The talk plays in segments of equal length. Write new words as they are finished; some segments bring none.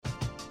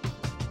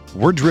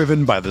We're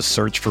driven by the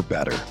search for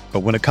better. But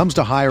when it comes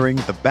to hiring,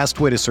 the best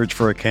way to search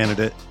for a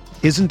candidate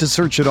isn't to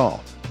search at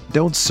all.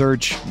 Don't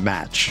search,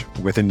 match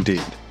with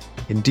Indeed.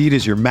 Indeed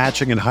is your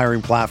matching and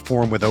hiring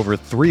platform with over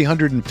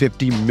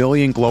 350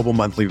 million global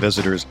monthly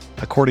visitors,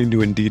 according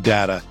to Indeed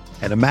data,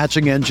 and a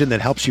matching engine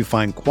that helps you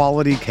find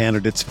quality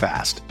candidates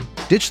fast.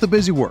 Ditch the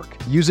busy work.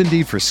 Use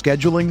Indeed for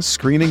scheduling,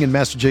 screening, and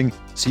messaging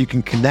so you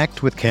can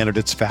connect with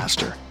candidates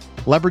faster.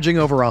 Leveraging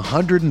over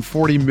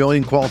 140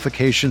 million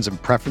qualifications and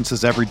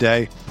preferences every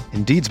day,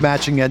 Indeed's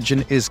matching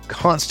engine is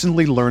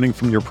constantly learning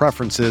from your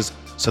preferences,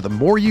 so the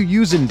more you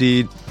use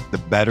Indeed, the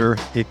better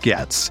it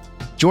gets.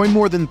 Join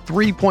more than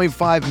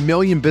 3.5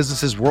 million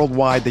businesses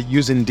worldwide that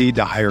use Indeed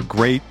to hire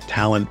great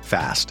talent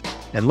fast.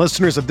 And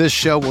listeners of this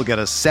show will get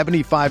a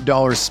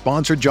 $75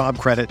 sponsored job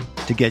credit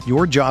to get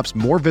your jobs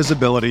more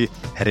visibility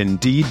at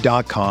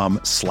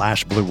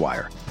Indeed.com/Blue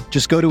Wire.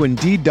 Just go to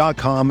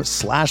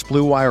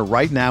Indeed.com/Blue Wire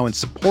right now and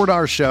support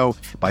our show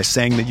by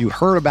saying that you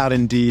heard about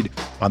Indeed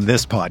on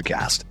this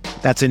podcast.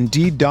 That's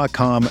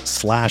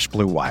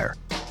Indeed.com/Blue Wire.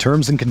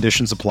 Terms and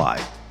conditions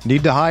apply.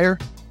 Need to hire?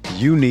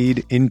 You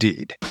need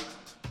Indeed.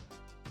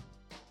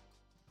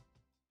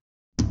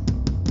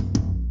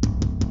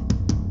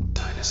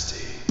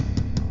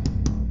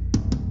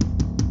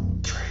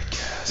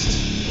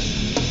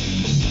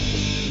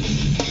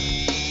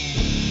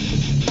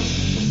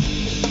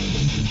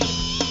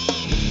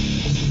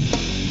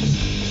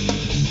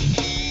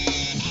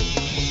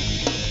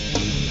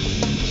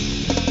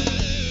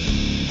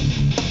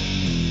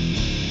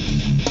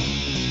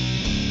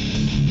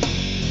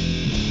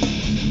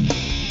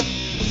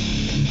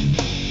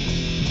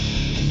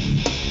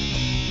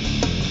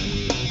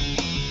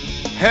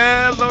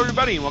 Hello,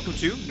 everybody, and welcome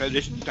to another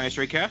edition of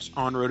Dynasty Tradecast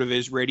on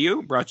RotoViz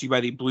Radio, brought to you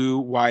by the Blue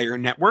Wire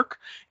Network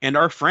and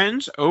our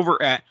friends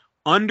over at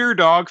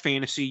Underdog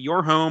Fantasy,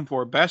 your home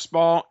for best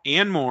ball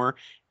and more.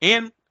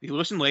 And if you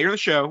listen later in the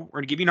show, we're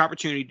going to give you an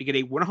opportunity to get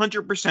a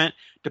 100%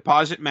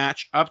 deposit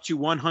match up to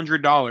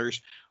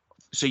 $100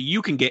 so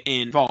you can get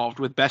involved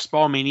with Best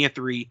Ball Mania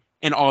 3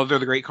 and all other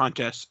great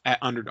contests at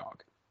Underdog.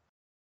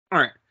 All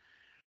right.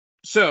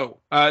 So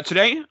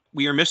today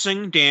we are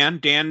missing Dan.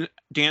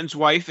 Dan's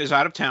wife is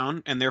out of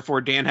town, and therefore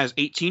Dan has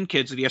 18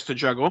 kids that he has to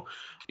juggle.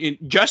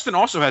 Justin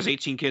also has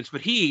 18 kids,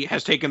 but he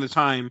has taken the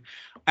time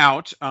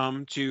out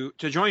to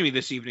join me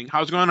this evening.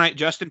 How's it going tonight,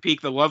 Justin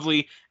Peak, the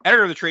lovely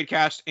editor of the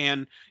Tradecast?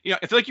 And I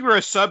feel like you were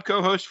a sub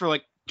co-host for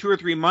like 2 or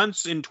 3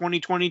 months in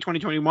 2020,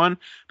 2021,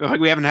 but like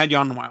we haven't had you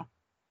on in a while.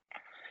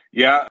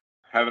 Yeah,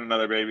 having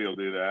another baby will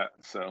do that.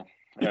 So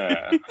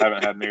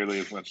haven't had nearly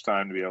as much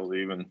time to be able to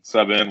even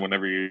sub in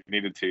whenever you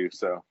needed to.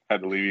 So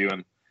had to leave you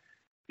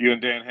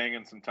and Dan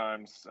hanging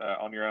sometimes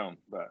on your own,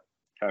 but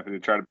happy to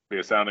try to be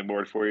a sounding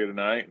board for you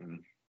tonight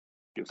and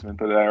get some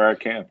input where I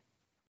can.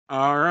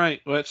 All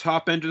right, let's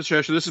hop into the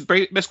show. So this is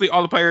basically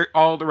all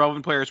the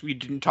relevant players we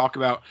didn't talk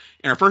about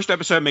in our first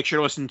episode. Make sure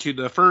to listen to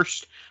the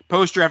first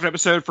post-draft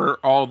episode for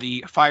all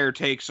the fire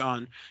takes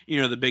on,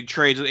 the big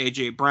trades with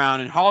A.J.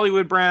 Brown and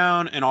Hollywood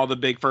Brown and all the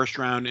big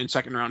first-round and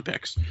second-round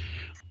picks.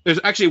 There's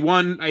actually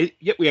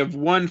we have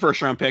one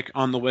first-round pick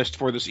on the list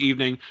for this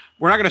evening.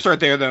 We're not going to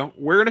start there, though.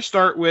 We're going to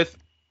start with,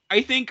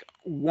 I think,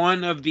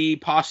 one of the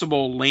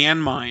possible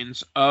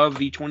landmines of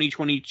the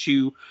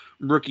 2022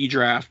 rookie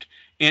draft,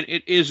 and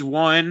it is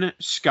one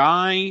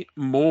Sky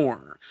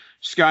Moore.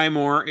 Sky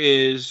Moore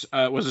was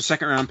a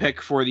second-round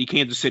pick for the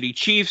Kansas City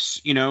Chiefs,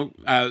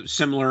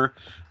 similar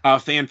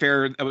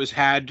fanfare that was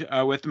had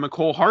with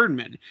Mecole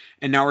Hardman,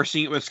 and now we're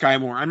seeing it with Sky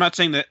Moore. I'm not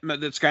saying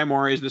that Sky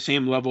Moore is the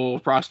same level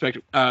of prospect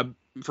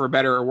for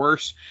better or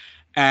worse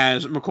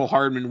as Mecole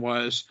Hardman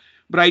was,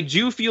 but I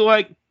do feel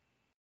like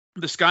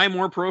the Sky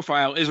Moore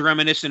profile is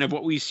reminiscent of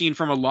what we've seen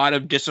from a lot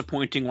of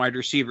disappointing wide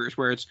receivers,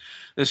 where it's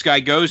this guy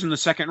goes in the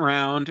second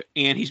round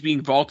and he's being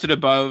vaulted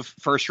above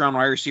first round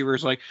wide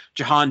receivers like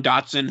Jahan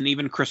Dotson and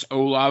even Chris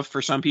Olave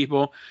for some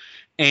people.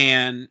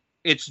 And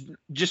it's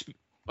just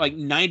like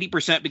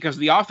 90% because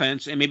of the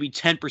offense and maybe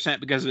 10%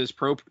 because of his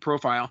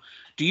profile.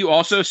 Do you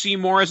also see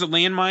Moore as a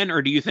landmine,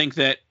 or do you think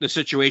that the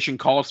situation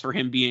calls for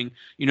him being,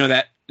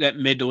 that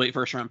mid to late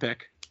first round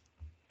pick?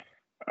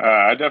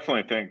 I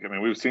definitely think,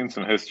 we've seen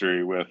some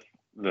history with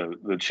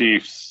the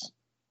Chiefs.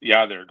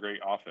 Yeah, they're a great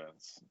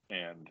offense,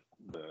 and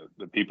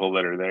the people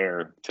that are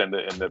there tend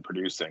to end up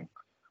producing.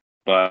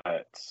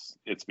 But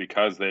it's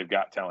because they've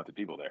got talented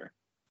people there.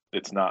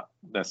 It's not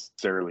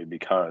necessarily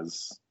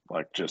because,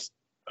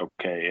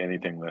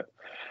 anything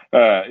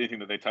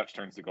that they touch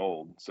turns to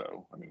gold.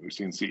 So, we've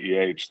seen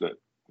CEH that,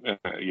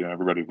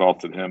 everybody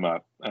vaulted him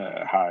up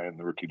high in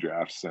the rookie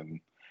drafts,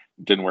 and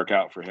didn't work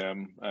out for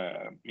him.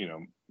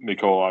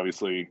 Mecole,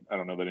 obviously, I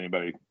don't know that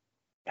anybody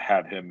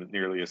had him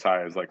nearly as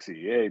high as like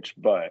CEH,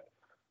 but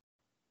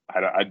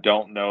I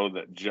don't know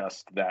that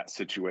just that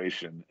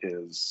situation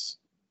is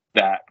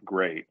that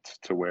great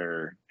to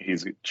where he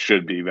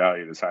should be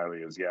valued as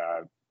highly as,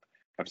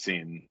 I've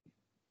seen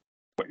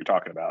what you're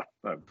talking about,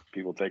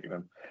 people taking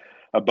him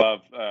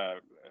above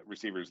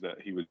receivers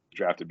that he was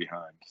drafted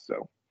behind.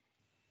 So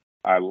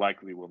I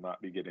likely will not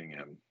be getting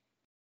him.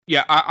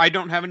 Yeah, I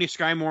don't have any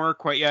Sky Moore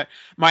quite yet.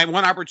 My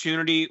one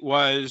opportunity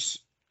was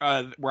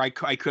where I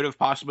could have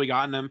possibly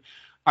gotten him.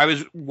 I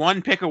was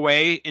one pick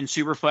away in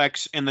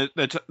Superflex, and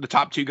the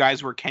top two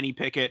guys were Kenny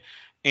Pickett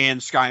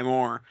and Sky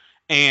Moore.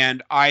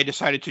 And I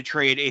decided to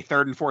trade a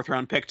third and fourth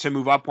round pick to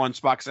move up one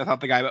spot because I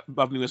thought the guy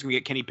above me was going to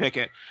get Kenny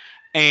Pickett.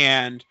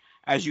 And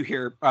as you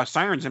hear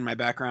sirens in my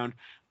background,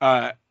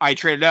 I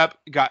traded up,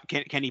 got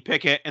Kenny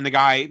Pickett, and the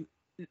guy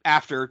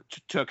after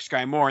took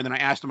Sky Moore. And then I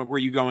asked him, "Were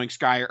you going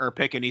Sky or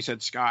Pickett?" And he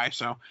said Sky.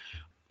 So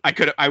I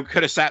could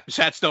have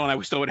sat still, and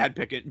I still would have had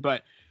Pickett.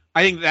 But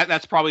I think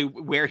that's probably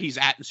where he's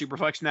at in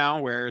Superflex now,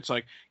 where it's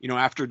like,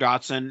 after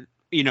Dotson,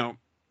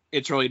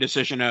 it's really a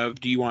decision of,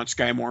 do you want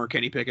Sky Moore or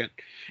Kenny Pickett?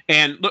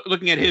 And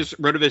looking at his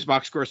RotoViz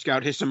box score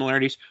scout, his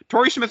similarities,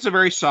 Torrey Smith's a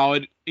very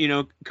solid,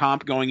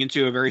 comp going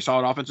into a very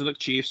solid offense of the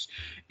Chiefs.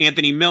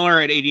 Anthony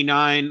Miller at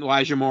 89,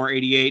 Elijah Moore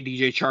 88,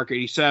 DJ Chark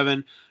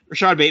 87,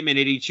 Rashad Bateman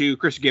 82,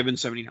 Chris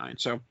Gibbons 79.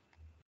 So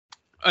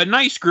a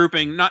nice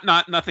grouping,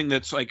 nothing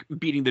that's like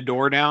beating the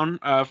door down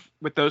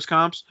with those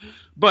comps,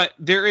 but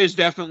there is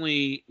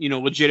definitely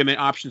legitimate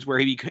options where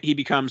he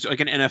becomes like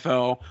an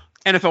NFL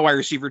wide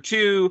receiver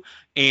 2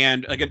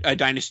 and like a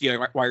dynasty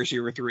wide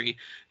receiver 3.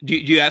 Do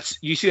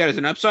you see that as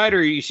an upside,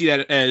 or you see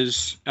that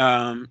as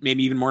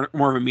maybe even more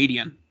of a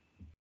median?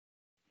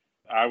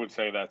 I would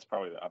say that's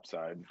probably the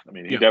upside. I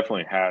mean, he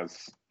definitely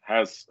has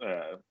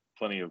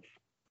plenty of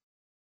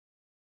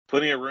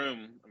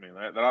room. I mean,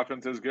 that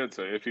offense is good.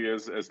 So if he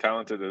is as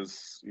talented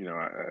as,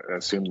 I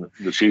assume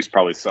the Chiefs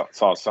probably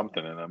saw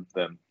something in him,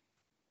 then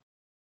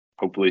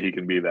hopefully he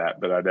can be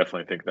that. But I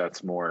definitely think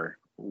that's more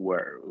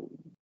where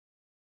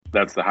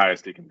that's the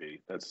highest he can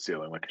be. That's the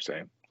ceiling, like you're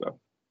saying. So,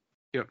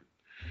 yep.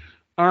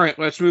 All right,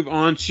 let's move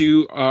on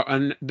to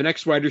the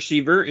next wide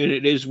receiver, and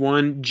it is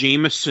one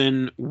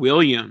Jameson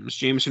Williams.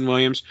 Jameson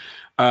Williams,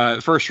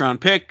 first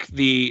round pick.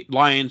 The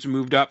Lions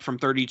moved up from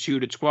 32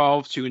 to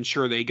 12 to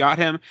ensure they got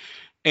him.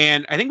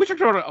 And I think we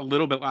talked about it a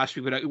little bit last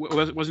week, but it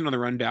wasn't on the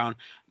rundown.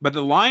 But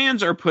the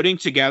Lions are putting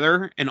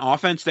together an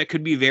offense that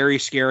could be very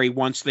scary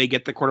once they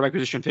get the quarterback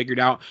position figured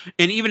out.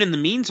 And even in the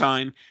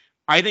meantime,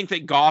 I think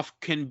that Goff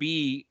can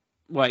be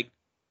like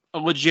a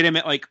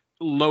legitimate, like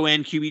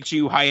low-end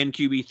QB2, high-end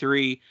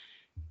QB3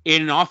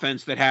 in an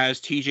offense that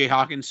has TJ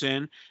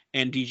Hawkinson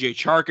and DJ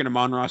Chark and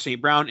Amon-Ra St.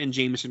 Brown and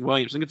Jameson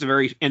Williams. I think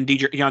it's and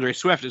DeAndre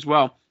Swift as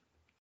well.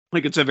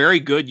 Like, it's a very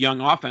good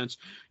young offense,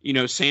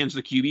 sans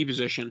the QB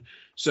position.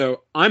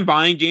 So I'm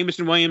buying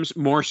Jameson Williams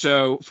more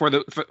so for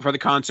the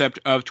concept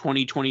of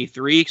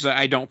 2023, because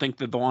I don't think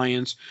that the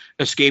Lions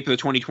escape the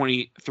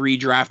 2023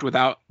 draft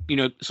without,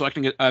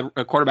 selecting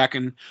a quarterback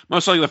in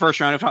most likely the first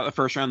round, if not the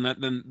first round,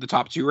 then the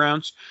top 2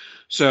 rounds.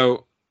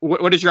 So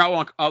what is your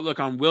outlook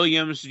on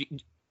Williams?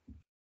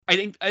 I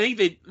think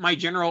that my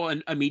general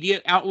and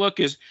immediate outlook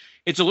is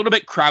it's a little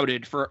bit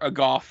crowded for a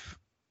Goff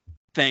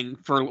thing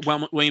for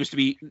Williams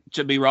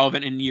to be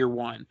relevant in year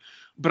 1.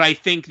 But I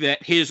think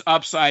that his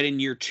upside in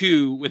year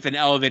 2 with an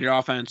elevated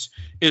offense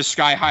is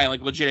sky high,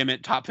 like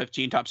legitimate top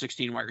 15, top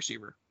 16 wide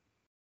receiver.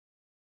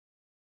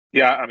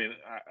 Yeah, I mean,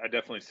 I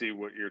definitely see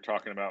what you're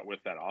talking about with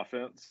that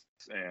offense.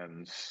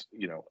 And,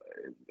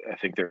 I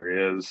think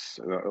there is,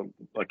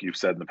 like you've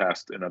said in the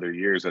past, in other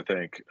years, I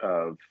think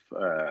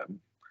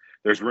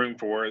there's room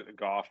for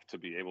Goff to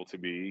be able to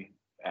be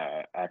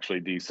actually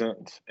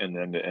decent and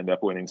then to end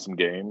up winning some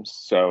games.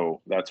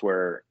 So that's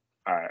where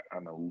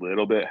I'm a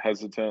little bit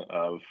hesitant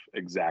of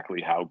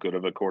exactly how good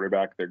of a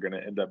quarterback they're going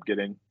to end up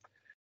getting.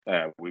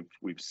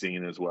 We've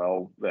seen as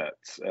well that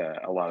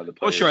a lot of the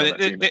players. Well,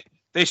 sure,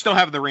 they still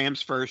have the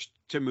Rams first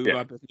to move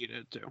up if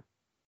needed too.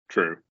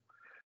 True.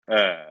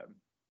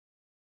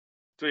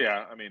 So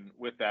yeah, I mean,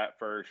 with that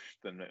first,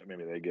 then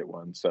maybe they get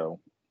one.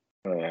 So,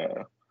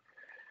 but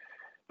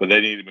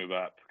they need to move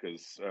up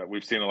because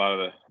we've seen a lot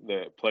of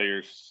the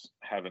players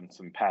having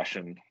some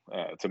passion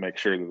to make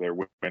sure that they're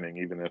winning,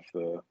 even if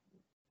the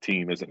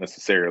team isn't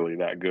necessarily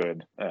that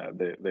good.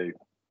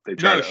 They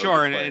try to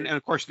sure, and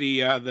of course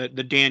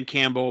the Dan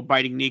Campbell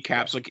biting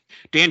kneecaps. Like,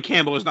 Dan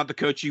Campbell is not the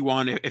coach you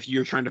want if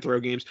you're trying to throw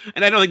games,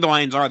 and I don't think the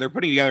Lions are. They're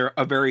putting together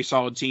a very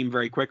solid team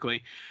very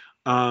quickly,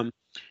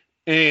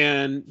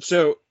 and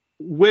so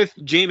with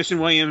Jameson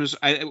Williams,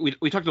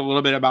 we talked a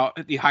little bit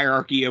about the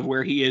hierarchy of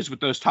where he is with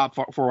those top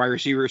 4 wide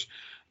receivers.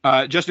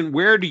 Justin,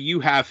 where do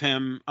you have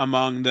him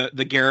among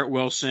the Garrett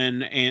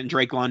Wilson and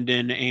Drake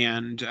London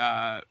and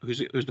who's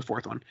the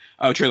fourth one?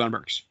 Oh, Treylon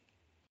Burks.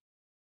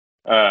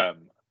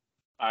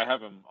 I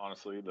have him,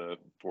 honestly, the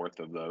fourth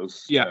of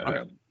those. Yeah.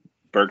 Okay.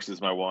 Burks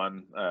is my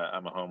one.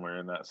 I'm a homer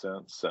in that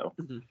sense. So,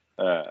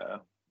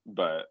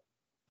 but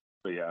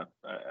yeah,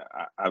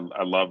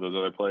 I love those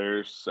other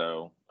players.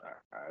 So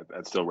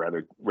I'd still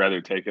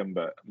rather take him,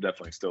 but I'm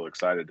definitely still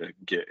excited to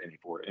get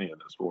any of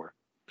those 4.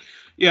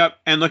 Yep,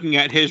 and looking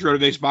at his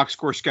RotoViz box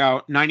score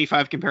scout,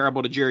 95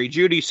 comparable to Jerry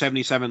Jeudy,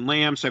 77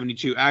 Lamb,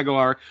 72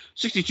 Aguilar,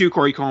 62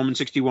 Corey Coleman,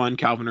 61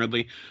 Calvin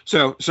Ridley.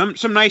 So some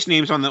nice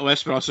names on that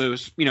list, but also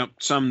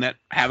some that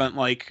haven't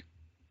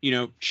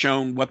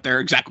shown what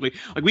they're exactly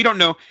like. We don't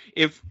know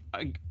if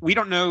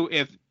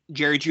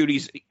Jerry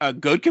Judy's a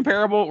good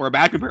comparable or a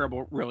bad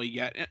comparable really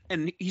yet.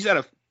 And he's had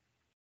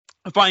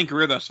a fine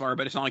career thus far,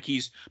 but it's not like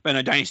he's been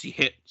a dynasty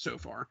hit so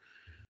far.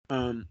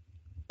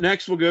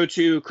 Next, we'll go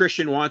to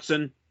Christian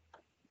Watson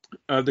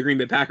of the Green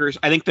Bay Packers.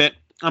 I think that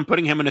I'm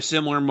putting him in a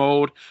similar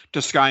mold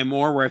to Sky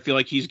Moore, where I feel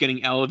like he's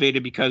getting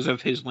elevated because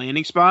of his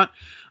landing spot.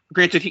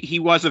 Granted, he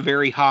was a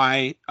very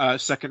high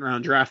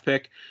second-round draft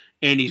pick,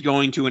 and he's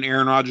going to an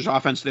Aaron Rodgers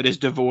offense that is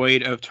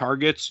devoid of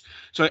targets.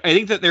 So I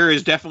think that there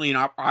is definitely an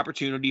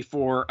opportunity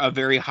for a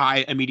very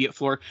high immediate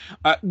floor.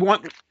 One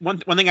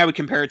thing I would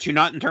compare it to,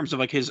 not in terms of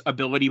like his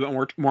ability, but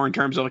more in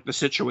terms of like the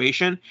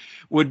situation,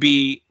 would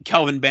be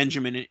Kelvin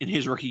Benjamin in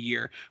his rookie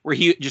year, where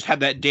he just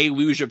had that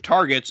deluge of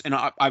targets, and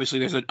obviously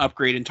there's an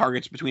upgrade in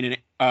targets between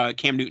an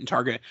Cam Newton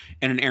target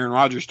and an Aaron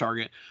Rodgers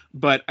target.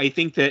 But I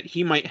think that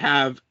he might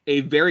have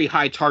a very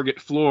high target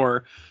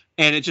floor.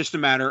 And it's just a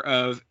matter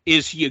of,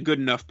 is he a good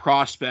enough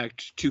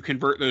prospect to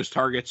convert those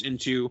targets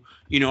into,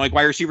 like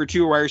wide receiver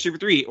 2 or wide receiver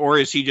 3? Or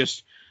is he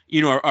just,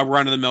 a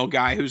run-of-the-mill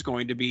guy who's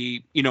going to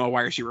be, a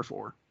wide receiver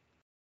 4?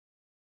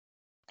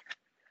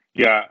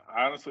 Yeah,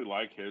 I honestly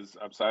like his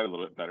upside a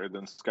little bit better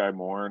than Sky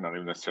Moore. Not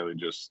even necessarily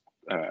just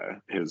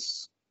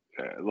his,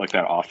 like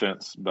that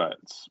offense, but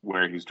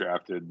where he's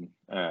drafted.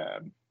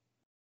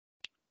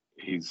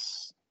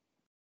 He's,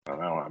 I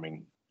don't know, I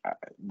mean,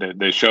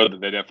 they showed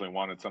that they definitely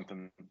wanted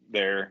something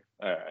there.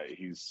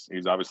 He's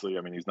obviously,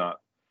 I mean, he's not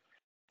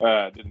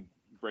didn't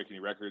break any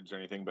records or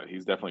anything, but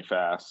he's definitely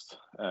fast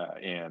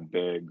and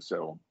big.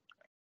 So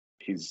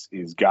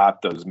he's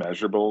got those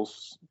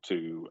measurables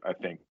to, I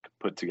think,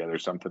 put together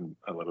something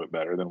a little bit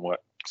better than what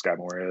Sky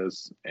Moore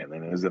is, and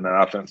then is in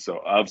that offense. So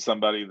of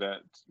somebody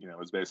that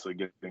is basically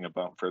getting a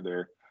bump for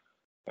their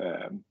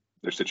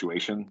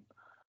situation,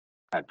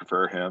 I'd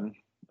prefer him,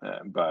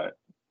 but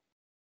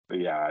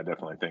yeah, I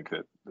definitely think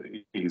that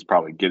he's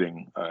probably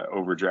getting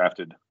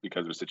overdrafted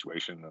because of the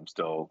situation. I'm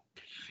still.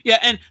 Yeah,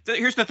 and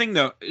here's the thing,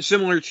 though.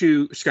 Similar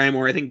to Sky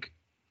Moore, I think,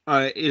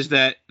 is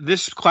that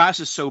this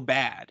class is so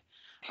bad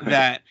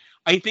that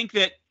I think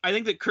that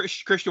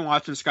Christian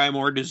Watson, Sky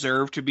Moore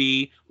deserve to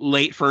be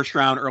late first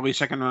round, early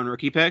second round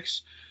rookie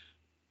picks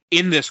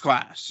in this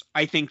class.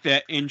 I think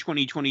that in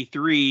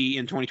 2023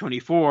 and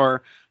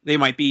 2024, they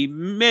might be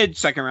mid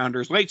second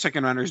rounders, late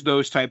second rounders,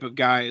 those type of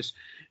guys,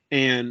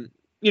 and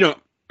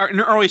an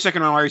early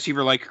second round wide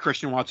receiver like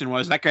Christian Watson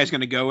was, that guy's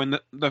going to go in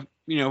the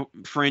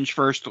fringe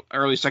first,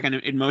 early second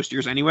in most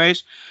years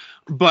anyways.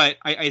 But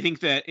I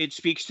think that it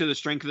speaks to the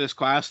strength of this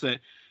class that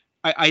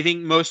I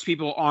think most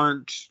people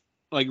aren't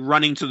like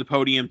running to the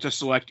podium to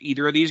select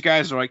either of these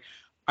guys. They're like,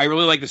 I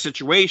really like the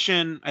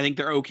situation. I think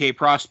they're okay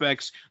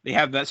prospects. They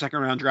have that second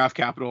round draft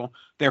capital.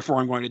 Therefore,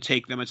 I'm going to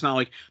take them. It's not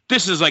like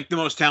this is like the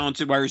most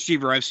talented wide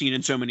receiver I've seen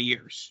in so many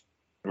years.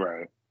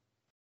 Right.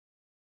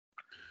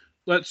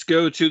 Let's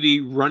go to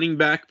the running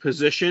back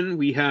position.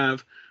 We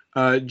have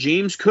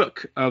James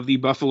Cook of the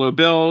Buffalo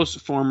Bills,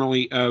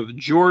 formerly of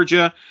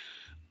Georgia.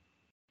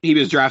 He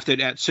was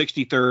drafted at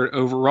 63rd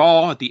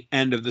overall at the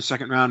end of the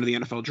second round of the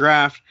NFL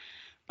draft.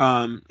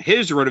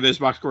 His RotoViz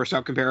box score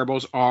scout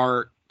comparables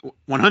are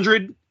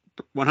 100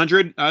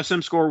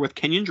 sim score with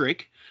Kenyon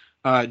Drake,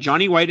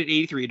 Johnny White at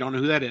 83. Don't know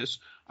who that is.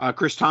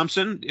 Chris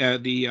Thompson,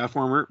 the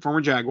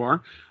former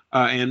Jaguar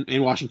and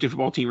Washington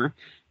football teamer,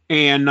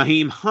 and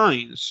Nyheim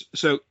Hines.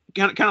 So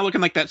kind of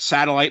looking like that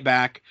satellite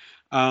back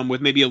with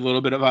maybe a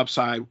little bit of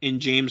upside in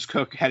James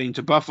Cook heading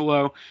to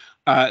Buffalo.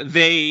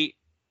 They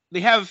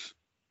have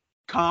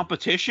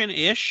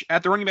competition-ish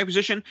at the running back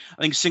position.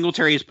 I think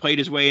Singletary has played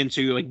his way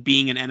into like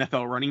being an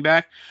NFL running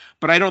back,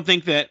 but I don't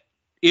think that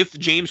if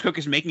James Cook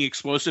is making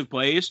explosive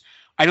plays,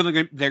 I don't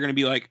think they're going to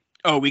be like,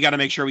 oh, we got to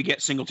make sure we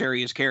get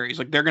Singletary his carries.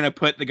 Like they're going to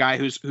put the guy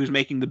who's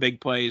making the big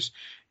plays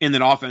in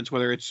that offense,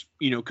 whether it's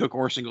Cook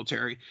or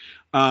Singletary.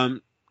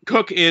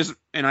 Cook is,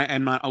 and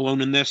I'm not alone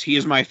in this, he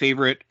is my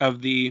favorite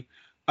of the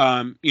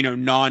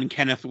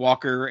non-Kenneth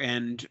Walker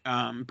and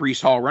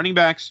Breece Hall running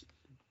backs.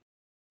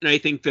 And I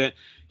think that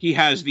he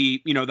has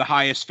the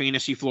highest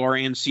fantasy floor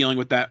and ceiling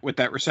with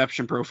that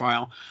reception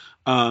profile.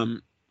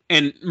 And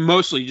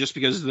mostly just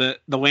because the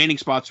landing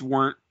spots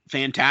weren't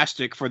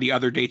fantastic for the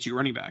other day 2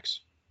 running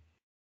backs.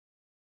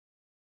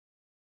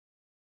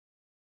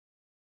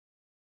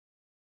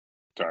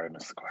 Sorry, I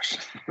missed the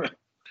question.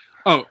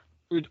 Oh,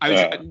 I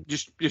was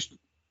just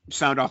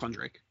sound off on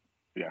Drake.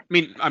 Yeah.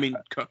 I mean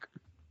Cook.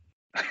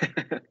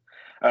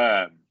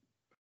 I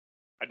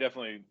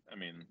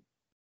mean,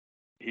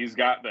 he's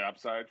got the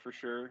upside for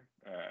sure.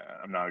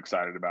 I'm not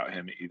excited about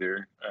him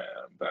either.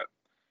 But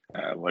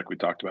like we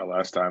talked about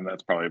last time,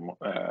 that's probably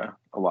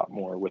a lot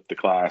more with the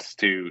class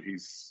too.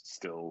 He's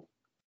still,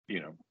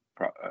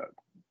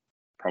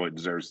 probably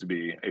deserves to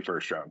be a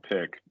first round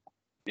pick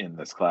in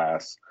this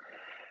class.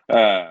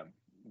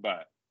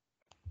 But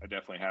I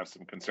definitely have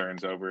some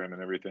concerns over him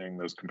and everything.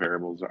 Those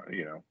comparables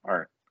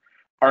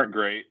aren't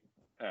great,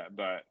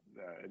 but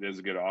it is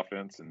a good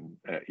offense. And,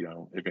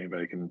 if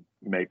anybody can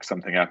make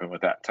something happen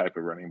with that type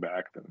of running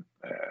back, then,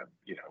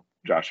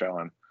 Josh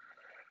Allen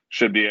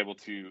should be able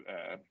to,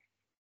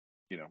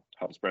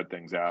 help spread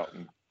things out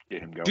and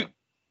get him going.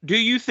 Do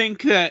you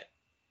think that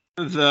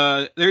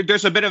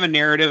There's a bit of a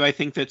narrative, I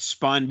think, that's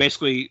spun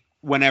basically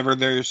whenever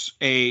there's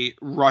a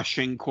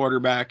rushing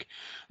quarterback,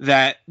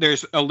 that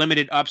there's a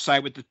limited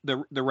upside with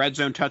the red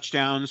zone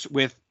touchdowns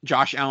with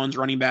Josh Allen's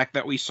running back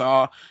that we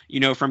saw,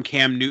 from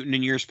Cam Newton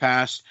in years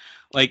past.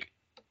 Like,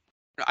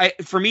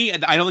 for me,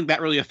 I don't think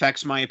that really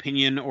affects my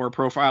opinion or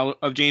profile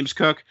of James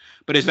Cook.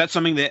 But is that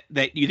something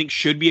that you think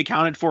should be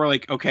accounted for?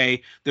 Like,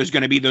 okay, there's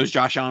going to be those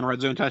Josh Allen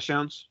red zone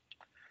touchdowns.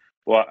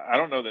 Well, I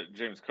don't know that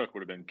James Cook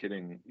would have been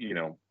getting,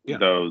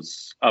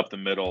 those up the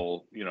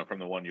middle, from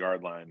the 1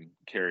 yard line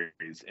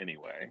carries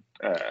anyway.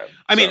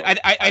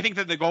 I think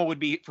that the goal would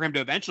be for him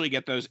to eventually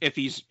get those if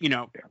he's,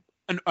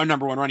 a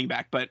number one running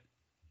back. But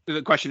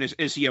the question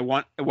is he a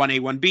 1A,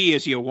 1B?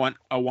 Is he a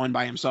one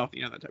by himself?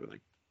 That type of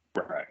thing.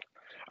 Right.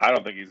 I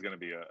don't think he's going to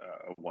be a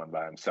one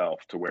by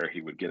himself to where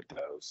he would get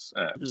those.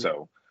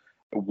 So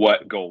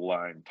what goal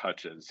line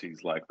touches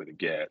he's likely to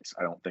get,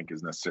 I don't think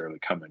is necessarily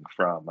coming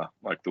from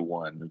like the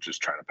one who's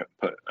just trying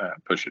to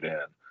push it in.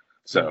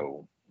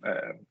 So,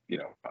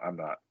 I'm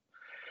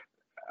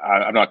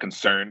not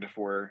concerned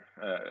for,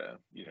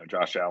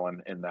 Josh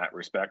Allen in that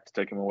respect to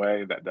take him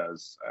away. That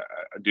does,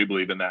 I do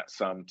believe in that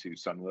some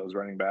of those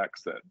running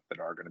backs that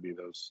are going to be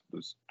those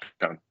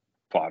kind of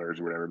plotters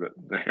or whatever, but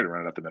they're going to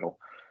run it up the middle.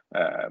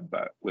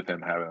 But with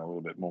him having a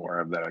little bit more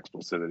of that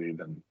explosivity,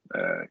 then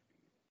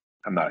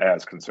I'm not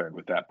as concerned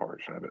with that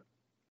portion of it.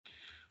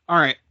 All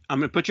right. I'm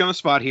going to put you on the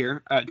spot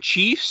here.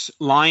 Chiefs,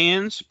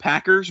 Lions,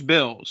 Packers,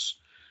 Bills.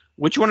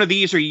 Which one of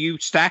these are you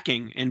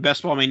stacking in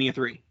Best Ball Mania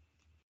 3?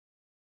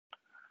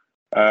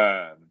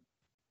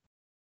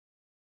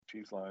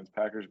 Chiefs, Lions,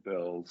 Packers,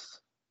 Bills.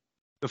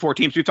 The 4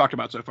 teams we've talked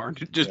about so far.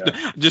 Just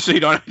so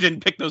I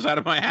didn't pick those out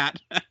of my hat.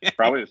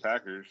 Probably the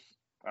Packers.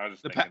 I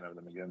was just thinking of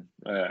them again.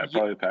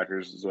 Probably the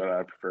Packers is what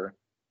I prefer.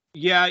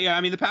 Yeah.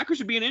 I mean, the Packers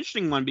would be an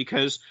interesting one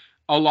because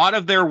a lot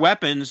of their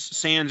weapons,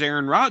 sans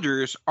Aaron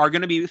Rodgers, are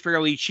going to be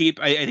fairly cheap.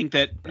 I think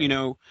that,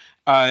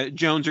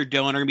 Jones or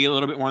Dillon are going to be a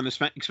little bit more on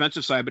the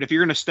expensive side. But if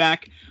you're going to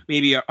stack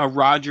maybe a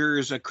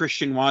Rodgers, a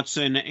Christian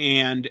Watson,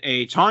 and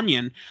a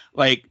Tonyan,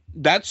 like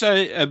that's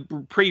a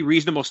pretty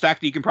reasonable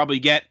stack that you can probably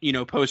get,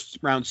 post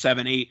round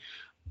 7, 8.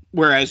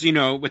 Whereas,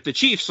 with the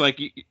Chiefs,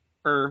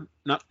 or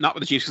not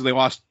with the Chiefs because they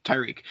lost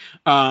Tyreek.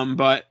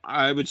 But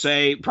I would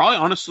say probably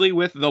honestly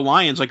with the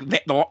Lions, like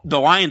the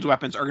Lions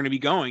weapons are going to be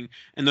going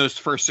in those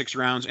first 6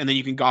 rounds, and then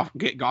you can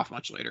get Goff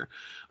much later.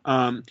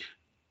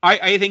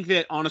 I think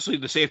that honestly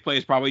the safe play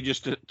is probably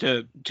just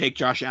to take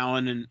Josh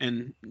Allen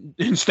and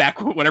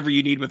stack whatever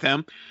you need with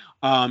him.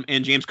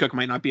 And James Cook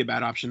might not be a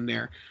bad option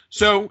there.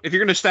 So if you're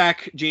going to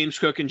stack James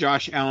Cook and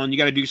Josh Allen, you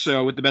got to do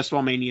so with the Best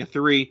Ball Mania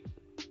 3.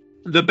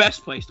 The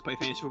best place to play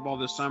fantasy football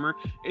this summer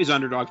is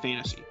Underdog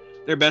Fantasy.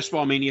 Their Best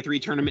Ball Mania 3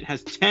 tournament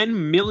has $10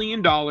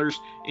 million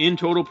in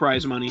total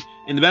prize money.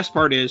 And the best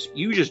part is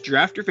you just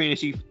draft your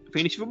fantasy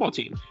football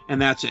team,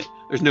 and that's it.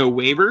 There's no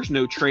waivers,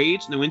 no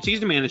trades, no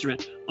in-season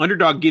management.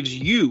 Underdog gives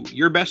you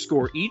your best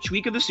score each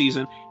week of the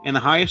season, and the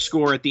highest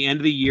score at the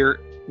end of the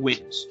year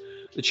wins.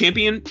 The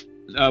champion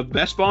of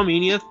Best Ball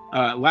Mania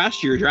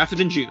last year drafted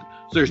in June.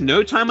 So there's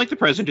no time like the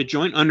present to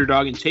join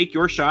Underdog and take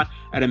your shot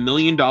at $1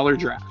 million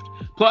draft.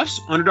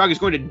 Plus, Underdog is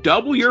going to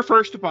double your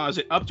first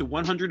deposit up to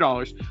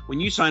 $100 when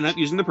you sign up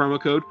using the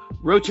promo code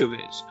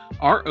ROTOVIZ,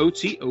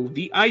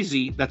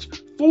 ROTOVIZ. That's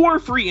 4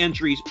 free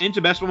entries into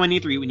Best Ball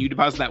Mania 3 when you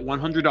deposit that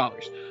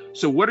 $100.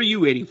 So what are you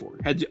waiting for?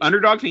 Head to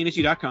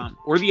UnderdogFantasy.com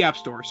or the App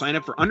Store. Sign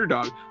up for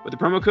Underdog with the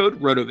promo code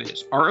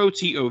ROTOVIZ,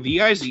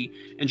 ROTOVIZ,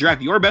 and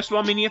draft your Best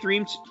Ball Mania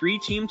 3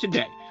 team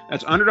today.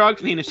 That's Underdog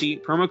Fantasy,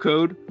 promo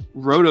code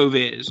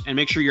ROTOVIZ. And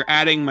make sure you're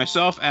adding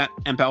myself at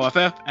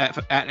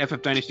MPLFF, at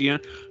FF Dynasty,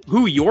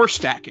 who you're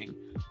stacking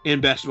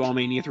in Best Ball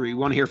Mania 3. We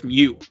want to hear from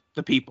you,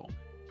 the people.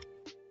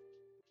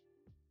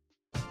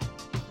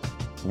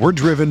 We're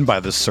driven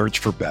by the search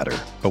for better.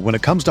 But when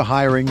it comes to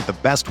hiring, the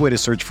best way to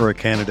search for a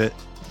candidate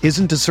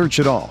isn't to search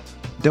at all.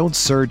 Don't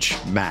search,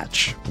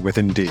 match with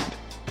Indeed.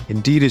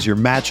 Indeed is your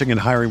matching and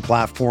hiring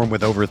platform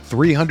with over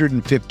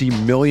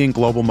 350 million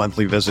global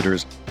monthly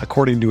visitors,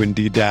 according to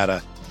Indeed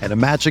data, and a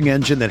matching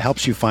engine that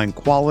helps you find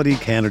quality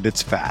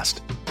candidates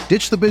fast.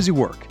 Ditch the busy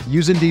work.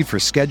 Use Indeed for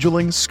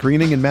scheduling,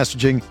 screening, and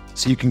messaging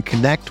so you can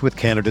connect with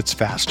candidates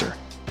faster.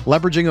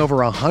 Leveraging over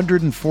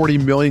 140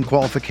 million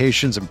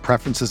qualifications and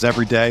preferences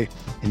every day,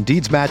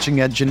 Indeed's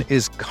matching engine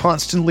is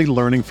constantly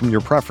learning from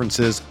your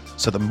preferences,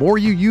 so the more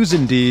you use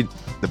Indeed,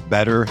 the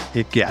better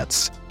it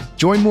gets.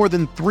 Join more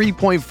than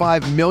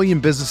 3.5 million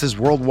businesses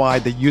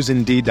worldwide that use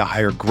Indeed to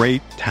hire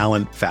great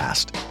talent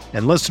fast.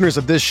 And listeners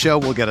of this show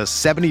will get a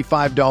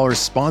 $75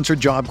 sponsored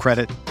job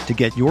credit to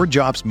get your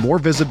jobs more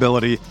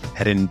visibility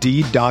at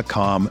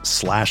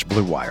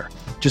Indeed.com/Blue Wire.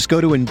 Just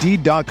go to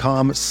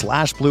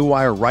Indeed.com/Blue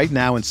Wire right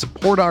now and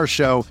support our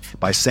show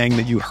by saying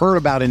that you heard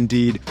about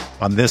Indeed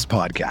on this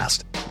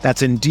podcast.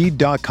 That's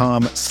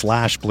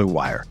Indeed.com/Blue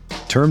Wire.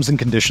 Terms and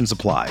conditions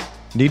apply.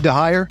 Need to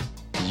hire?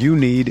 You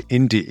need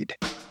Indeed.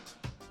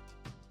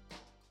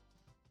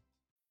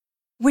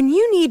 When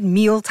you need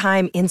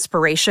mealtime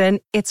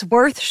inspiration, it's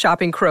worth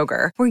shopping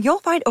Kroger, where you'll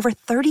find over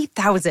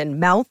 30,000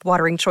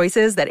 mouth-watering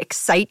choices that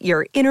excite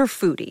your inner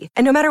foodie.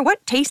 And no matter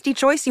what tasty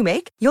choice you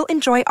make, you'll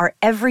enjoy our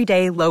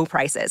everyday low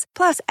prices,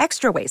 plus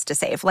extra ways to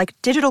save, like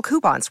digital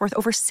coupons worth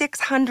over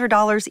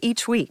 $600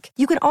 each week.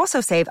 You can also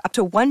save up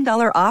to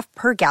 $1 off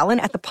per gallon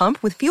at the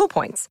pump with fuel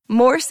points.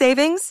 More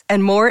savings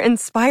and more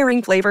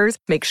inspiring flavors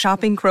make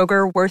shopping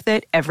Kroger worth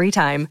it every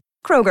time.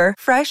 Kroger,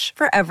 fresh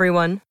for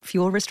everyone.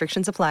 Fuel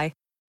restrictions apply.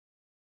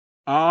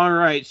 All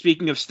right.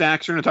 Speaking of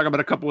stacks, we're going to talk about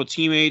a couple of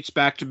teammates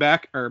back to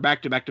back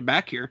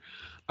here.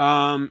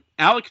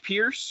 Alec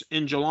Pierce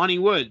and Jelani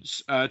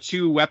Woods,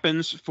 two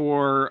weapons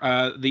for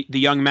the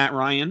young Matt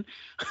Ryan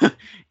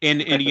in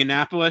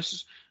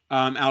Indianapolis.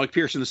 Alec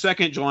Pierce in the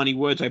second, Jelani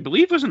Woods, I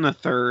believe, was in the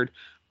third.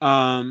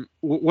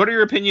 What are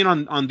your opinion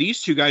on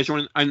these two guys?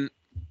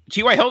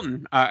 T.Y.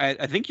 Hilton,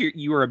 I think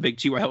you were a big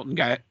T.Y. Hilton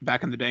guy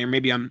back in the day, or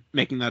maybe I'm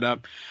making that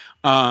up.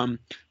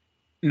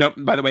 No,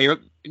 by the way, you're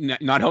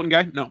not Hilton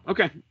guy? No.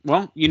 Okay.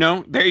 Well,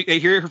 they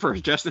hear it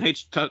first. Justin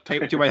hates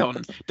T.Y.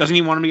 Hilton. Doesn't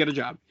even want him to get a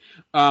job.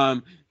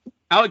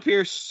 Alec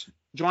Pierce,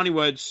 Jelani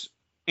Woods,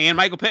 and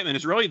Michael Pittman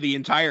is really the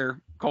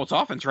entire Colts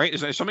offense, right? Is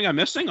there something I'm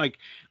missing? Like,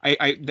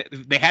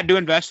 they had to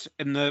invest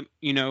in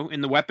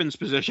the weapons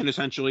position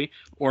essentially,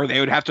 or they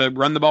would have to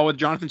run the ball with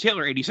Jonathan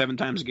Taylor 87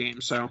 times a game.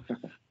 So,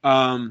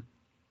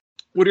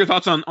 what are your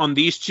thoughts on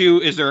these two?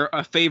 Is there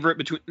a favorite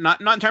between not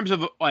in terms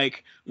of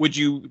like, would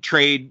you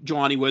trade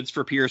Jelani Woods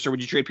for Pierce or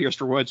would you trade Pierce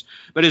for Woods?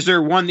 But is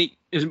there one that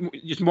is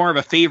just more of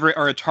a favorite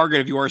or a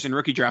target of yours in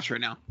rookie drafts right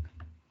now?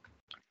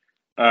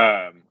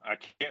 I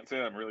can't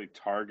say I'm really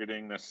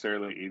targeting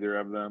necessarily either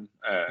of them,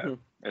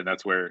 and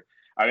that's where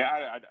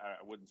I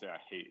wouldn't say I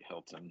hate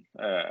Hilton.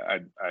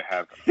 I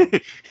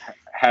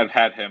have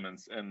had him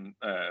in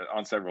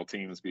on several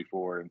teams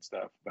before and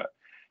stuff, but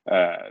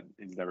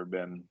he's never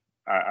been.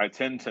 I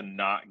tend to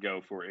not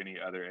go for any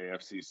other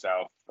AFC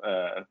South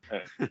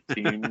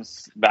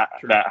teams that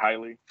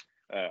highly.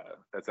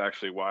 That's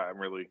actually why I'm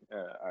really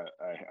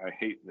I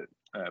hate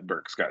that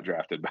Burks got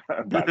drafted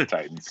by the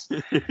Titans,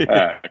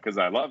 because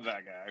I love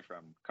that guy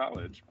from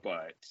college,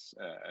 but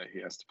he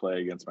has to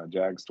play against my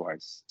Jags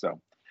twice. So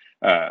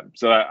I'm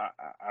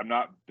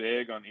not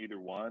big on either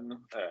one.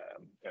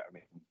 I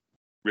mean,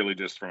 really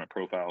just from a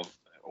profile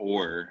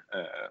or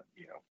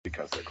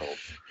because they're cold.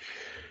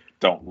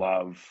 Don't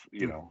love,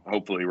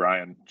 hopefully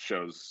Ryan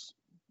shows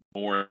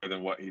more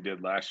than what he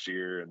did last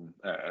year, and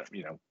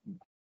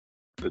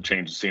the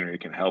change of scenery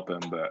can help him,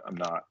 but I'm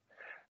not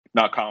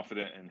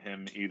confident in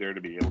him either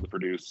to be able to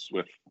produce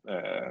with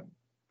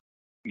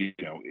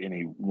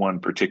any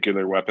one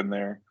particular weapon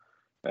there.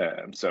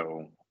 I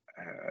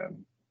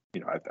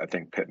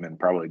think Pittman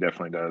probably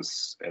definitely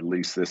does at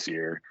least this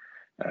year,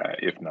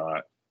 if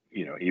not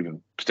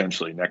even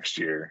potentially next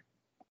year.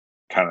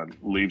 Kind of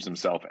leaves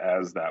himself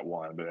as that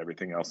one, but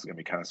everything else is going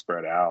to be kind of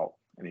spread out.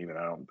 And even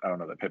I don't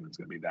know that Pittman's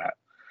going to be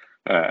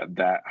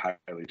that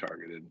highly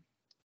targeted.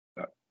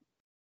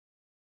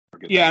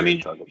 I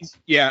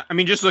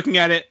mean, just looking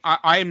at it,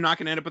 I am not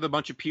going to end up with a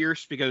bunch of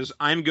Pierce because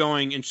I'm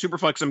going in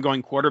Superflex. I'm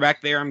going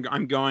quarterback there.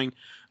 I'm going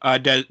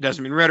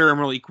Desmond Ridder and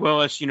Malik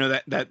Willis.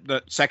 That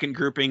the second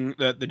grouping,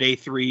 the day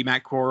three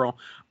Matt Corral.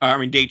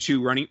 Day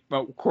two running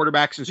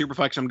quarterbacks in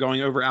Superflex. I'm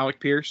going over Alec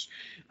Pierce,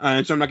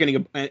 and so I'm not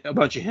getting a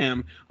bunch of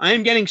him. I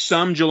am getting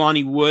some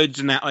Jelani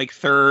Woods in that like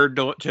third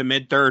to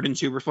mid third in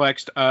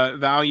Superflex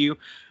value.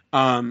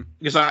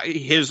 Because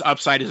his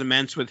upside is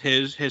immense with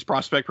his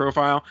prospect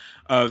profile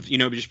of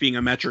just being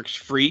a metrics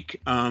freak.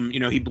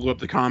 He blew up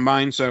the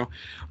combine, so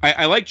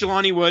I like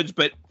Jelani Woods,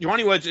 but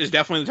Jelani Woods is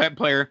definitely the type of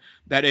player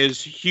that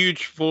is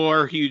huge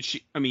floor,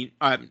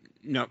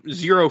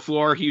 zero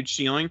floor, huge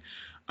ceiling.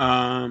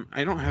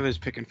 I don't have his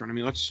pick in front of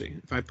me. Let's see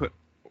if I put.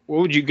 What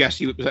would you guess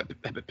he was at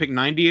pick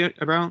 90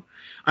 about?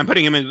 I'm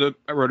putting him into the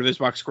RotoViz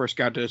box score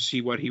scout to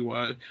see what he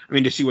was.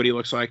 To see what he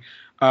looks like.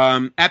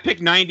 At pick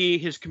 90,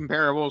 his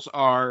comparables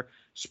are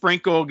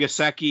Sprinkle,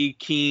 Gesicki,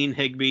 Keene,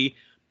 Higbee.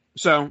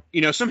 So,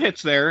 some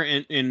hits there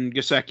in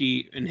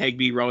Gesicki and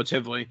Higbee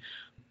relatively,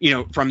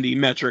 from the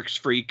metrics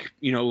freak,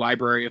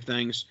 library of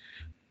things.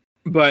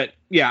 But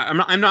yeah,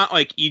 I'm not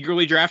like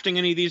eagerly drafting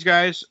any of these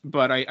guys,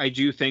 but I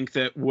do think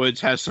that Woods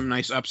has some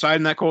nice upside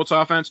in that Colts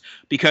offense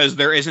because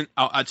there isn't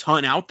a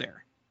ton out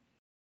there.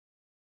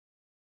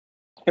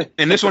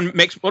 And this one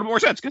makes a little more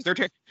sense because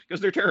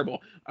they're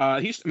terrible.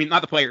 Not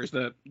the players,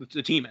 the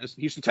team is.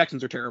 Houston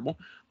Texans are terrible.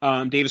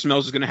 Davis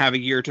Mills is going to have a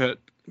year to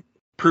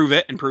prove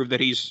it and prove that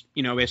he's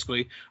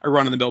basically a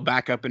run-of-the-mill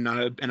backup and not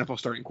an NFL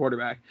starting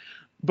quarterback.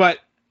 But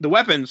the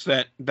weapons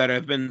that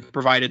have been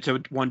provided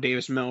to one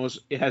Davis Mills,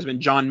 it has been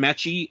John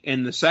Mechie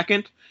in the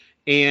second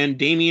and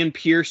Dameon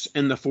Pierce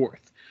in the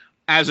fourth.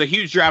 As a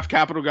huge draft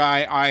capital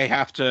guy, I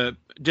have to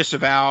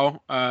disavow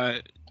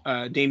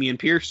Dameon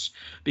Pierce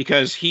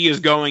because he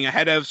is going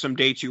ahead of some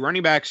day two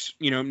running backs,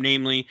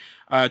 namely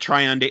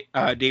Tryon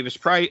Davis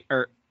Price,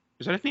 or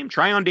is that his name?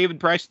 Tryon David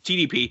Price,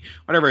 TDP,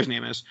 whatever his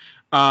name is.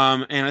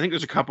 And I think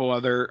there's a couple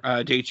other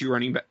day two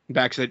running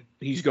backs that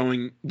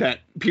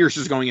Pierce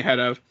is going ahead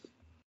of.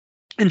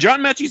 And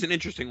John Mechie's an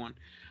interesting one.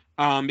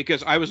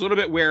 because I was a little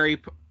bit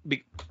wary,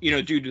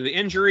 due to the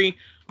injury.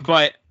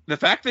 But the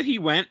fact that he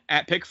went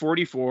at pick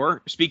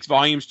 44 speaks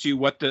volumes to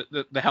what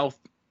the health,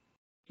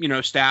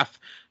 staff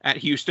at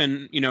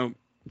Houston,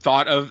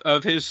 thought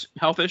of his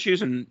health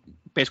issues, and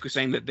basically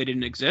saying that they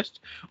didn't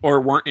exist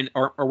or weren't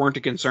weren't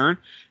a concern.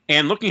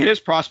 And looking at his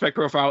prospect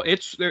profile,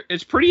 it's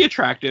pretty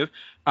attractive.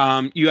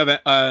 You have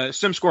a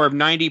sim score of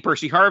 90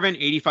 Percy Harvin,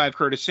 85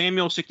 Curtis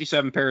Samuel,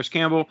 67 Paris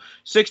Campbell,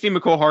 60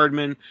 McCole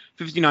Hardman,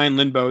 59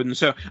 Lynn Bowden.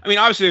 So, I mean,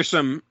 obviously there's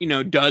some,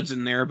 duds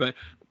in there, but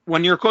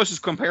when your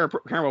closest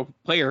comparable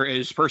player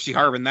is Percy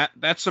Harvin,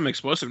 that's some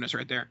explosiveness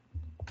right there.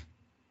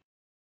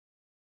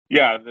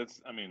 Yeah,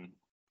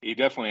 he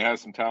definitely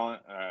has some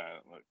talent.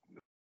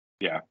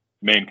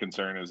 Main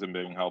concern is him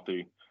being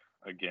healthy.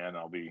 Again,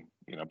 I'll be,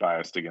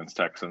 biased against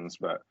Texans,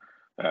 but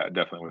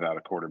definitely without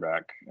a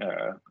quarterback.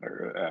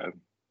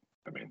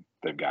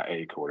 They've got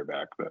a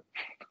quarterback, but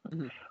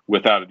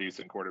without a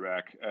decent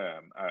quarterback,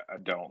 I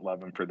don't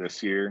love him for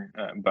this year.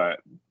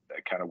 But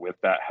kind of with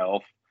that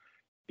health,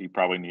 he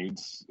probably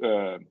needs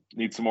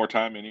some more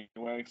time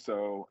anyway.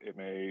 So it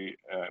may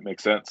make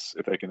sense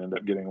if they can end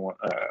up getting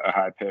a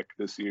high pick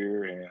this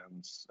year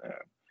and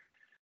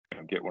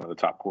get one of the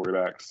top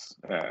quarterbacks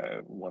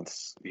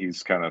once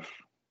he's kind of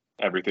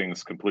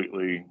everything's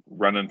completely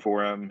running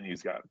for him.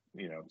 He's got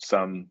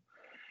some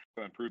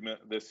improvement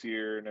this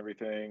year and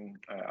everything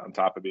on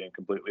top of being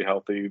completely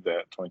healthy.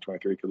 That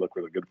 2023 could look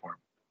really good for him.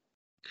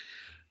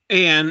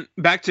 And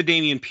back to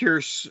Dameon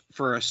Pierce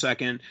for a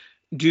second.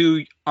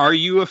 Are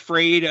you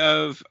afraid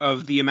of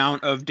the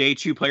amount of day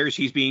 2 players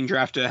he's being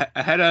drafted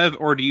ahead of,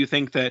 or do you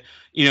think that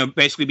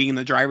basically being in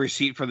the driver's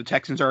seat for the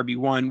Texans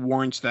RB1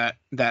 warrants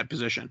that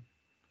position?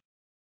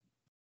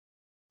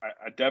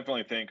 I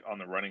definitely think on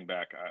the running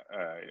back,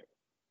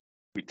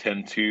 we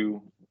tend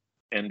to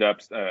end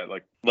up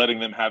like letting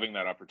them having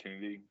that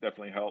opportunity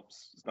definitely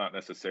helps. It's not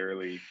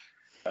necessarily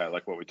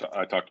like what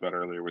I talked about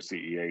earlier with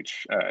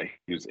CEH.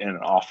 He was in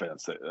an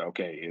offense that,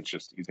 it's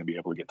just he's going to be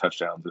able to get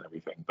touchdowns and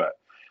everything. But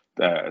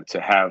to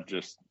have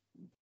just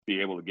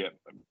be able to get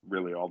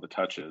really all the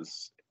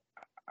touches,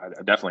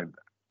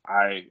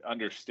 I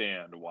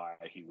understand why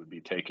he would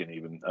be taken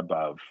even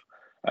above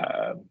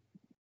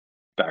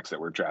backs that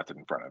were drafted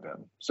in front of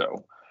him.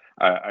 So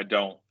I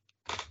don't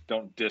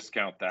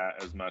discount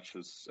that as much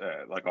as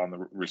like on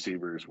the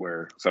receivers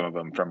where some of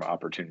them from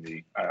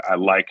opportunity. I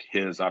like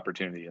his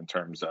opportunity in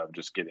terms of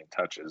just getting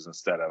touches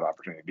instead of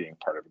opportunity being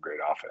part of a great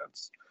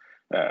offense.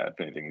 If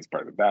anything, he's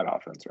part of a bad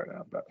offense right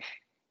now. But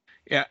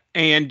yeah,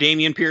 and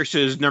Dameon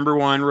Pierce's number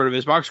 1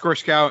 RotoViz box score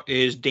scout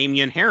is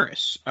Damian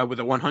Harris with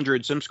a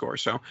 100 sim score.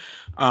 So,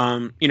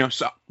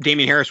 so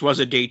Damian Harris was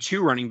a day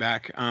 2 running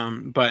back,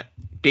 but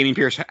Dameon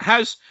Pierce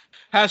has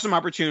some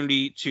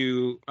opportunity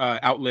to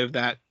outlive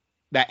that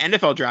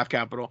NFL draft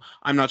capital.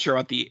 I'm not sure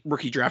about the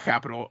rookie draft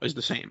capital is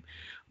the same.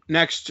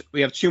 Next,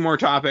 we have 2 more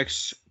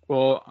topics.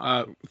 We'll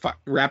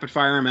rapid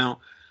fire them out.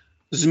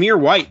 Zamir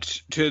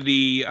White to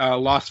the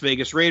Las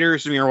Vegas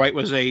Raiders. Zamir White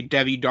was a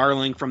Debbie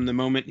darling from the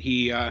moment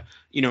he,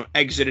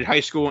 exited high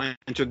school and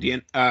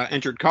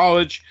entered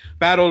college.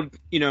 Battled,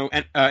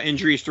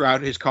 injuries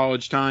throughout his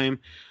college time,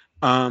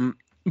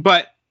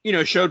 but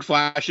showed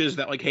flashes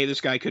that like, hey,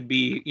 this guy could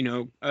be,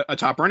 a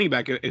top running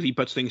back if he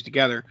puts things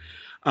together.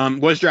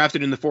 Was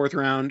drafted in the 4th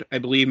round, I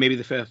believe, maybe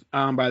the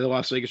 5th, by the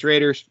Las Vegas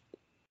Raiders,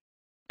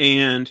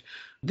 and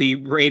the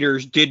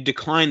Raiders did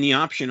decline the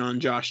option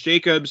on Josh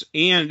Jacobs,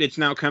 and it's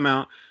now come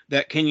out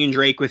that Kenyon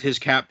Drake with his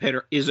cap hit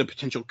is a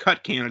potential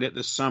cut candidate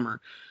this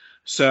summer.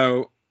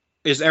 So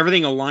is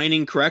everything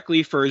aligning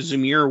correctly for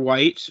Zamir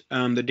White,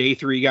 the day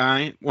 3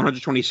 guy,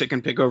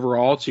 122nd pick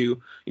overall, to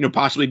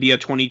possibly be a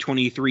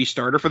 2023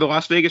 starter for the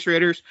Las Vegas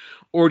Raiders?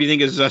 Or do you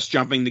think it's us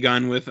jumping the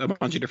gun with a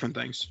bunch of different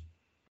things?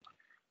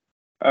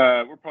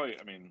 We're probably,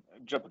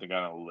 jumping the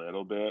gun a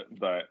little bit,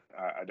 but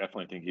I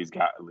definitely think he's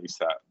got at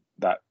least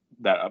that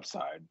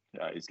upside.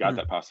 He's got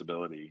that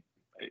possibility.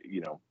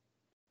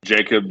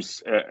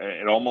 Jacobs,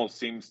 it almost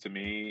seems to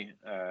me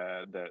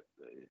that at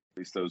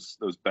least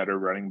those better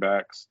running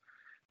backs,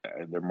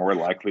 they're more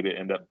likely to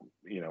end up,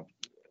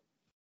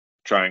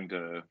 trying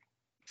to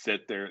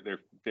sit their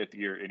 5th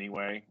year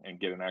anyway and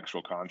get an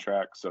actual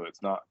contract. So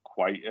it's not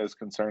quite as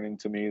concerning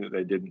to me that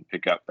they didn't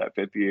pick up that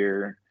 5th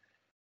year.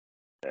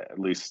 At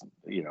least,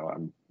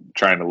 I'm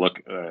trying to look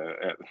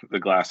at the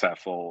glass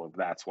half full of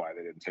that's why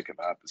they didn't pick him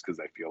up, is because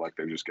they feel like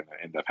they're just going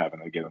to end up having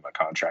to give him a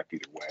contract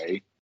either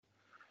way.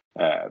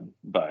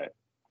 But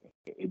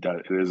it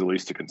is at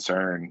least a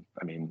concern.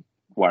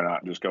 Why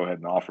not just go ahead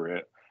and offer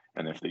it?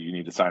 And if you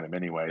need to sign him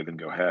anyway, then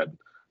go ahead.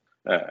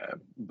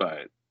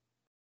 But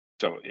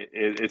so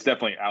it's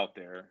definitely out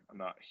there. I'm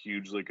not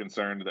hugely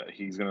concerned that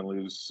he's going to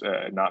lose,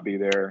 not be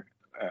there.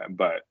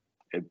 But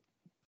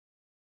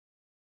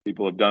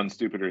people have done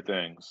stupider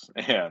things,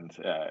 and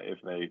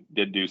if they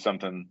did do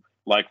something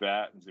like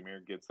that, and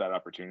Zamir gets that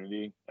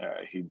opportunity,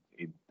 he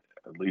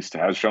at least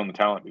has shown the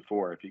talent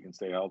before. If he can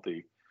stay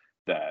healthy,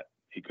 that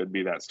he could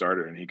be that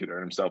starter, and he could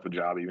earn himself a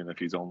job, even if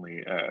he's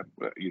only,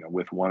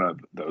 with one of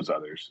those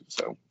others.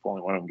 So if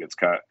only one of them gets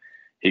cut,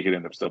 he could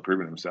end up still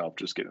proving himself,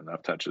 just getting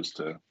enough touches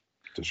to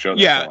to show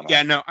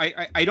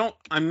that.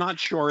 I'm not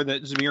sure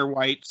that Zamir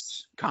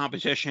White's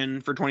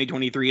competition for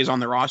 2023 is on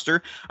the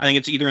roster. I think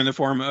it's either in the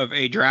form of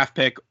a draft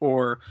pick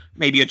or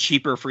maybe a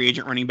cheaper free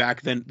agent running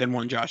back than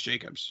one Josh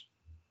Jacobs.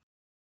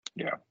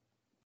 Yeah.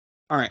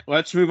 All right,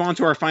 let's move on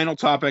to our final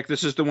topic.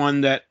 This is the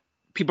one that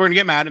people are going to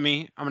get mad at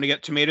me. I'm going to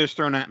get tomatoes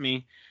thrown at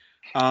me.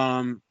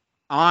 Nathan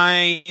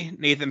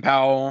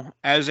Powell,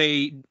 as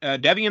a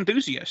Devy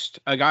enthusiast,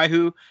 a guy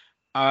who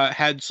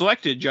had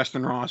selected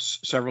Justin Ross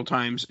several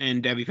times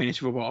in Devy Fantasy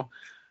Football,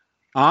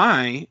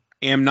 I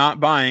am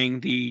not buying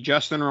the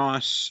Justin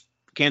Ross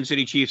Kansas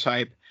City Chiefs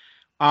hype.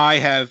 I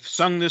have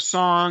sung this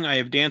song. I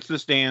have danced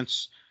this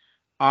dance.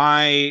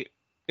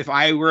 If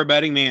I were a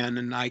betting man,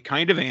 and I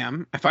kind of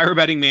am, if I were a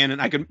betting man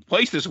and I could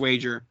place this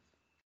wager,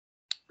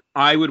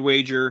 I would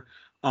wager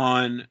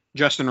on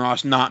Justin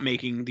Ross not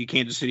making the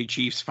Kansas City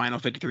Chiefs final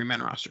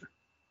 53-man roster.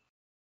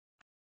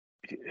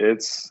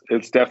 It's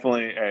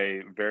definitely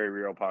a very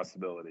real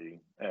possibility.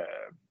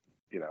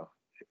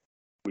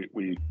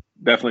 We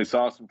definitely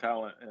saw some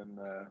talent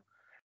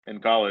in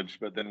college,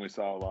 but then we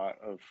saw a lot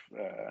of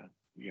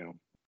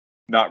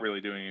not really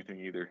doing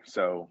anything either.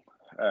 So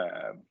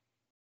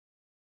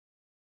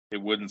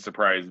it wouldn't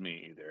surprise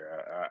me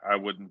either. I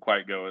wouldn't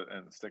quite go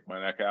and stick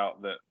my neck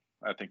out that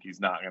I think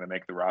he's not going to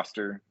make the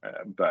roster,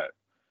 but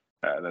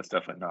that's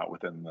definitely not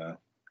within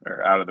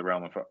or out of the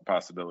realm of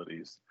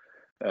possibilities.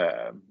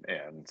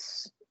 And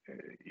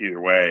either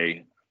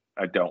way,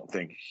 I don't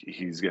think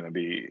he's going to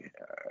be.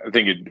 I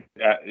think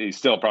he's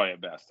still probably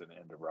at best an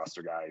end of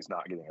roster guy. He's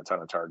not getting a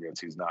ton of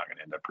targets. He's not going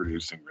to end up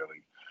producing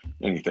really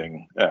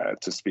anything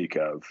to speak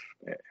of,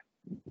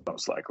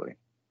 most likely.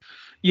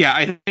 Yeah,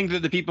 I think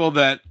that the people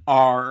that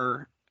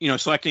are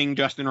selecting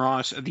Justin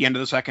Ross at the end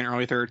of the second,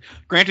 early third.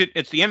 Granted,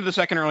 it's the end of the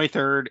second, early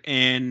third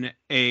in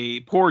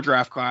a poor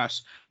draft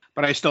class,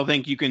 but I still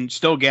think you can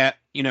still get,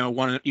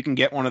 one of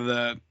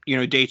the,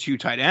 day two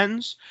tight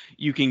ends.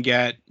 You can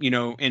get,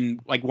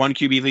 in like one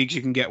QB leagues,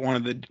 you can get one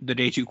of the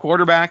day two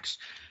quarterbacks.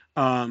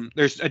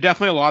 There's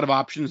definitely a lot of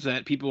options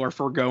that people are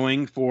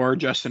foregoing for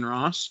Justin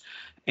Ross.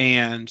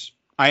 And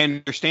I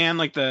understand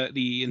like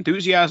the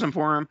enthusiasm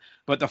for him,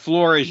 but the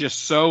floor is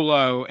just so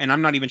low, and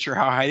I'm not even sure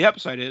how high the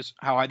upside is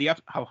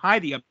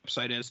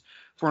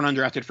for an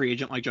undrafted free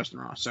agent like Justin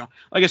Ross. So,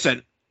 like I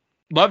said,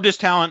 loved his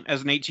talent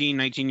as an 18,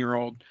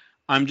 19-year-old.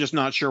 I'm just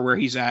not sure where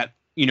he's at,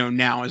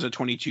 now as a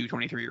 22,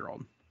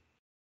 23-year-old.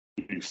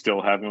 You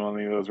still have him on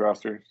any of those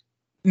rosters?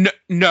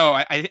 No.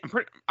 I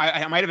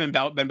might have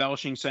been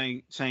embellishing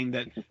saying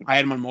that I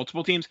had him on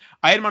multiple teams.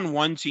 I had him on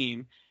one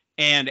team,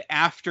 and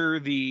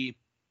after the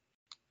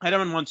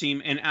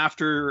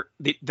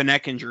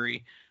neck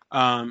injury,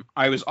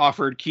 I was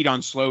offered Keaton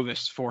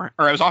Slovis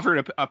I was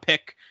offered a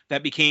pick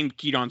that became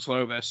Keaton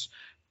Slovis,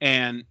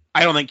 and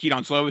I don't think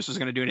Keaton Slovis is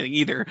going to do anything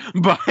either,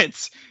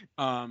 but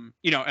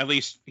at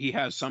least he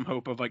has some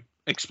hope of like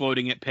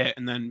exploding at Pitt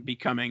and then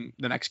becoming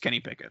the next Kenny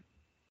Pickett.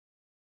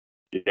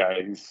 Yeah,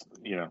 he's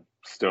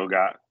still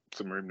got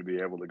some room to be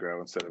able to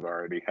grow instead of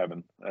already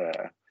having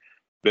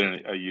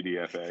been a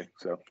UDFA.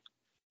 So,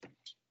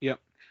 yep.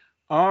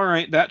 All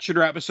right, that should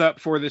wrap us up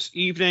for this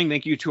evening.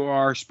 Thank you to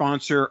our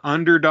sponsor,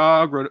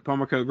 Underdog,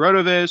 promo code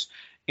RotoViz.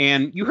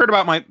 And you heard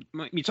about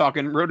me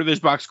talking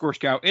RotoViz Box Score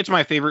Scout. It's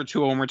my favorite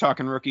tool when we're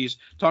talking rookies.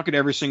 Talk it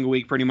every single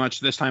week pretty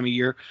much this time of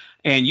year.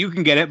 And you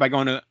can get it by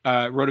going to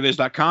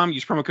rotoviz.com.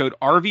 Use promo code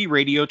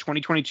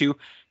RVRadio2022.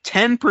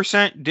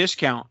 10%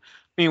 discount.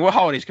 I mean, what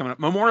holiday's coming up?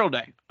 Memorial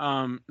Day.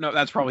 No,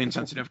 that's probably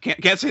insensitive.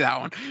 Can't say that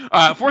one.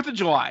 4th of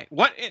July.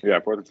 Yeah,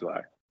 4th of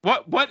July.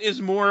 What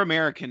is more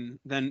American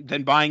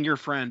than buying your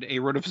friend a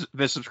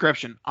RotoViz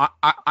subscription?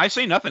 I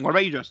say nothing. What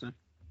about you, Justin?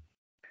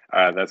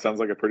 That sounds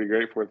like a pretty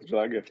great 4th of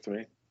July gift to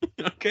me.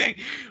 Okay.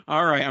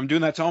 All right. I'm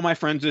doing that to all my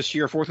friends this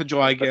year. 4th of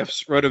July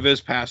gifts,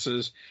 RotoViz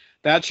passes.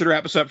 That should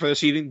wrap us up for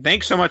this evening.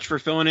 Thanks so much for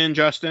filling in,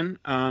 Justin.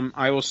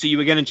 I will see you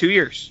again in 2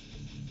 years.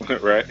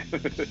 Right.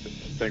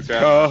 Thanks for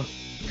having me.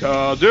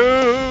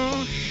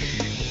 Kadoosh.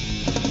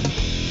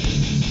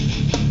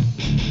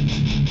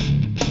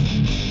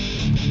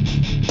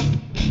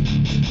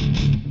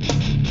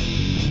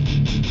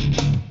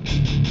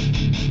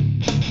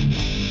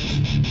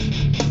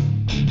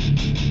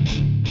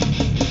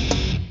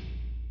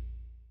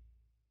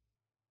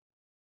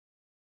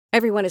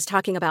 Everyone is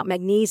talking about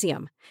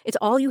magnesium. It's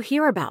all you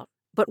hear about.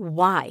 But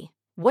why?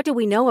 What do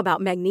we know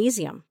about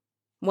magnesium?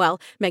 Well,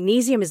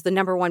 magnesium is the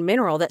 #1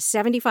 mineral that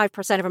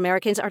 75% of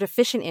Americans are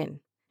deficient in.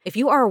 If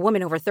you are a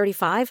woman over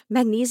 35,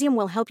 magnesium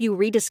will help you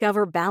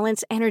rediscover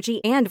balance,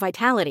 energy, and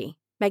vitality.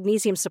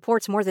 Magnesium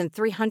supports more than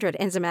 300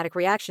 enzymatic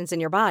reactions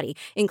in your body,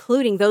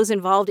 including those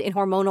involved in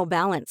hormonal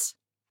balance.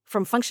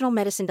 From functional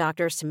medicine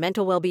doctors to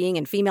mental well-being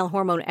and female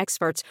hormone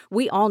experts,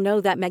 we all know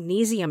that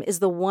magnesium is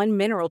the one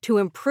mineral to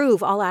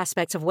improve all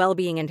aspects of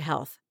well-being and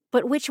health.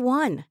 But which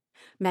one?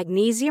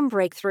 Magnesium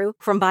Breakthrough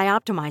from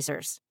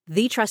Bioptimizers,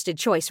 the trusted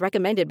choice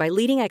recommended by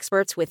leading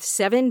experts with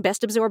 7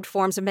 best-absorbed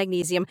forms of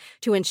magnesium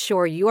to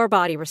ensure your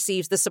body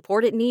receives the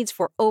support it needs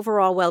for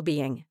overall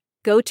well-being.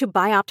 Go to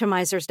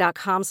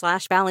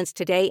bioptimizers.com/balance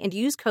today and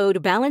use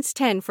code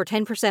BALANCE10 for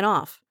 10%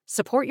 off.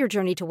 Support your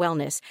journey to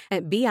wellness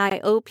at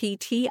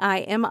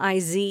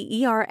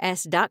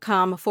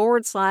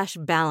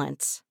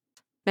BIOPTIMIZERS.com/balance.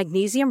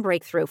 Magnesium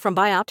Breakthrough from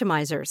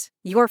Bioptimizers,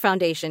 your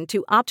foundation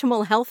to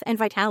optimal health and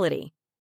vitality.